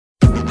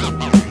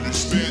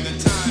Yeah.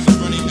 Time's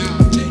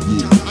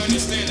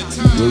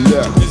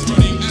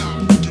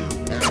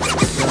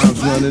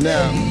running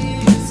out.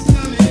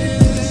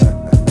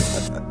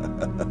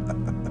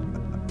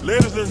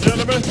 Ladies and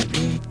gentlemen,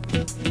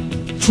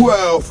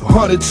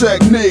 1200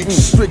 techniques,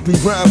 strictly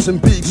rhymes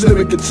and beats,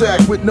 lyric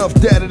attack with enough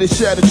data to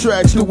shatter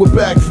tracks. Do a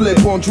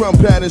backflip on drum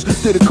patterns,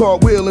 did a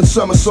cartwheel and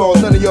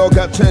somersault. None of y'all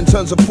got 10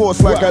 tons of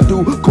force like I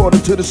do,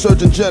 according to the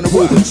Surgeon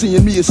General.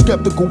 Seeing me a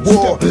skeptical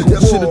war,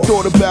 y'all should've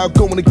thought about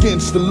going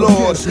against the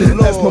laws.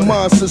 As my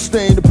mind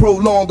sustained to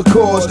prolong the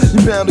cause,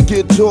 you bound to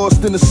get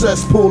tossed in the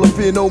cesspool of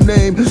fear no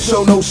name,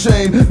 show no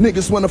shame.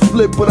 Niggas wanna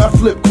flip, but I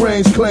flip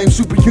brains, claim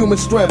superhuman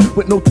strength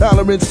with no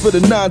tolerance for the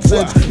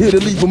nonsense. Here to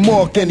leave a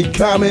mark, any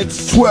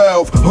comments?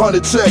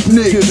 1200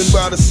 techniques, given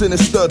by the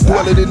sinister,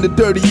 dwelling in the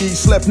dirty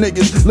east. Left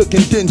niggas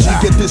looking dingy,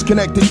 get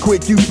disconnected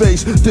quick, you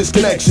face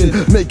disconnection.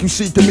 Make you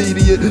seek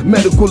immediate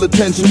medical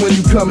attention when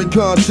you come in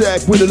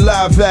contact with a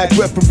live act.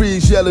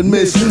 Referees yelling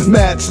miss,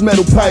 mats,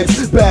 metal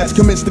pipes, bats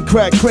commence to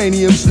crack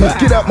craniums.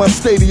 Get out my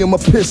stadium, I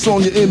piss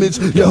on your image.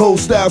 Your whole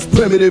style's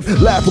primitive,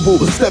 laughable.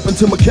 Step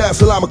into my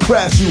castle, I'ma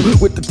crash you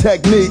with the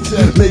technique.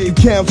 Make you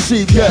count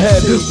sheep, your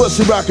head, bust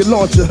your rocket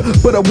launcher.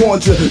 But I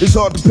warned you, it's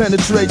hard to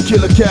penetrate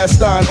killer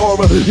cast iron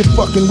aura. You're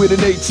fucking with an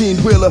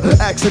 18-wheeler.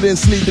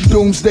 Accidents lead to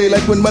doomsday,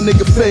 like when my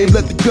nigga fade,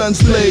 let the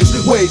guns blaze.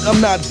 Wait,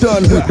 I'm not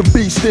done. The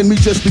beast in me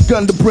just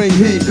begun to bring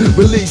heat.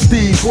 Release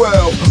these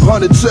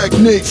 1200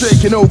 techniques,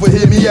 taking over,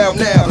 hear me out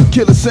now.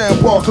 Killer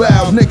sound, park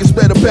loud, niggas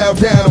better bow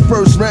down the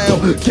first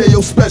round.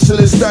 KO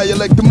specialist,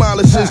 dialect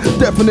demolishes,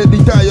 definitely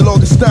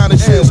dialogue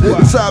astonishes.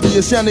 It's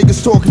obvious, y'all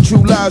niggas talking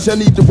true lies, y'all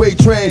need to weight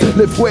train.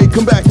 Lift weight,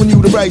 come back when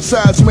you the right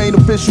size. You ain't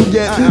official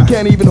yet,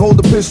 can't even hold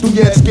a pistol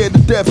yet. Scared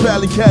to death,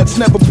 valley cats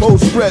never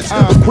pose threats.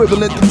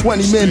 Equivalent to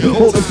 20 men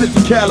holding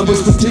 50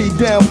 calibers. Fatigue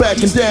down,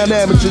 backing down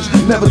amateurs.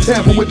 Never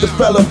tamper with the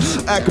fella.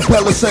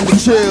 Acapella, send a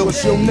chill.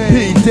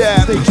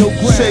 P-Dap,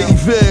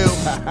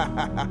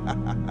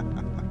 Shadyville.